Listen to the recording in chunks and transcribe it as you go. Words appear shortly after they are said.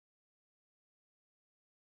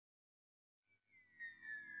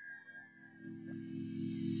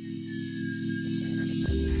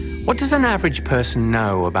What does an average person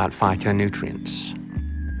know about phytonutrients?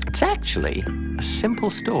 It's actually a simple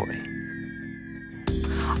story.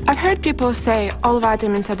 I've heard people say all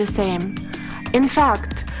vitamins are the same. In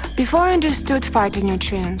fact, before I understood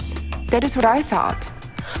phytonutrients, that is what I thought.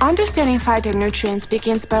 Understanding phytonutrients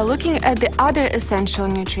begins by looking at the other essential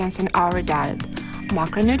nutrients in our diet: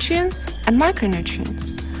 macronutrients and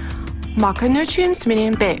micronutrients. Macronutrients,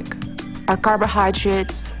 meaning big, are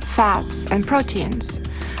carbohydrates, fats, and proteins.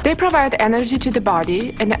 They provide energy to the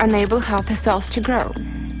body and enable healthy cells to grow.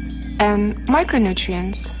 And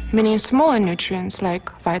micronutrients, meaning smaller nutrients like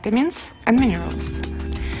vitamins and minerals.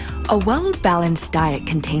 A well-balanced diet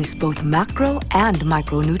contains both macro and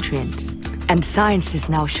micronutrients. And science is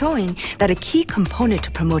now showing that a key component to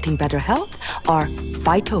promoting better health are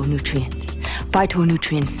phytonutrients.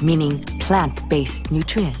 Phytonutrients meaning plant-based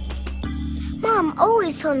nutrients. Mom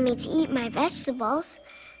always told me to eat my vegetables.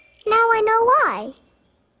 Now I know why.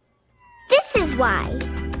 This is why.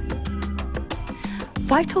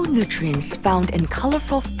 Phytonutrients found in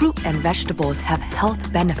colorful fruits and vegetables have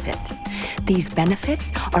health benefits. These benefits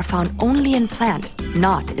are found only in plants,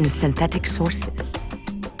 not in synthetic sources.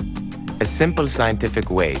 A simple scientific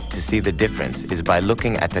way to see the difference is by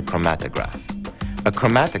looking at a chromatograph. A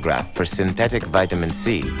chromatograph for synthetic vitamin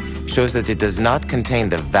C shows that it does not contain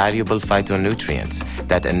the valuable phytonutrients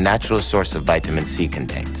that a natural source of vitamin C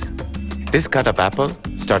contains. This cut-up apple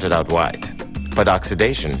started out white, but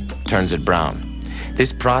oxidation turns it brown.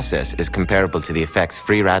 This process is comparable to the effects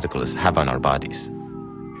free radicals have on our bodies.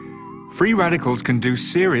 Free radicals can do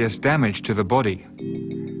serious damage to the body.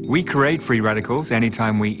 We create free radicals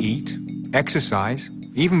anytime we eat, exercise,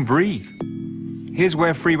 even breathe. Here's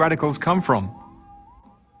where free radicals come from.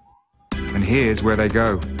 And here's where they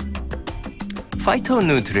go.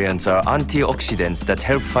 Phytonutrients are antioxidants that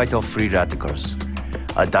help fight off free radicals.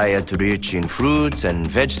 A diet rich in fruits and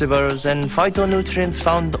vegetables and phytonutrients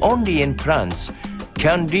found only in plants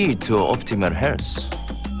can lead to optimal health.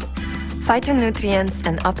 Phytonutrients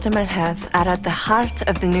and optimal health are at the heart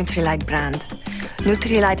of the Nutrilite brand.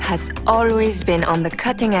 Nutrilite has always been on the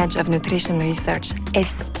cutting edge of nutrition research,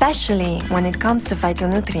 especially when it comes to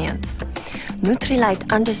phytonutrients.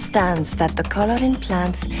 Nutrilite understands that the color in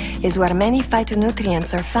plants is where many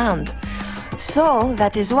phytonutrients are found. So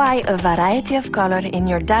that is why a variety of color in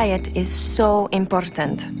your diet is so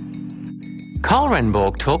important. Karl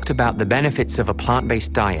Renborg talked about the benefits of a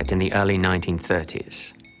plant-based diet in the early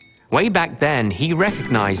 1930s. Way back then, he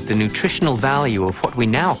recognized the nutritional value of what we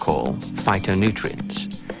now call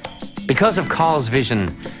phytonutrients. Because of Karl's vision,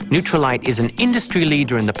 Nutrilite is an industry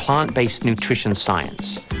leader in the plant-based nutrition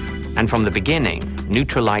science. And from the beginning,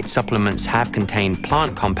 Nutrilite supplements have contained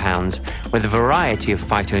plant compounds with a variety of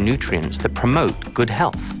phytonutrients that promote good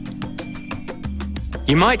health.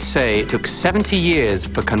 You might say it took 70 years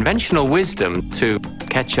for conventional wisdom to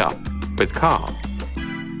catch up with Karl.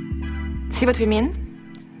 See what we mean?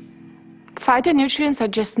 Phytonutrients are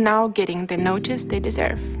just now getting the notice they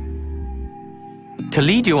deserve. To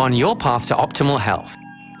lead you on your path to optimal health,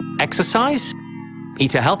 exercise,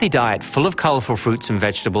 eat a healthy diet full of colorful fruits and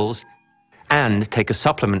vegetables, and take a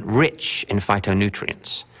supplement rich in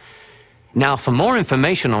phytonutrients. Now, for more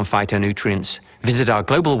information on phytonutrients, visit our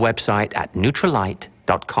global website at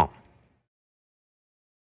Nutrilite.com.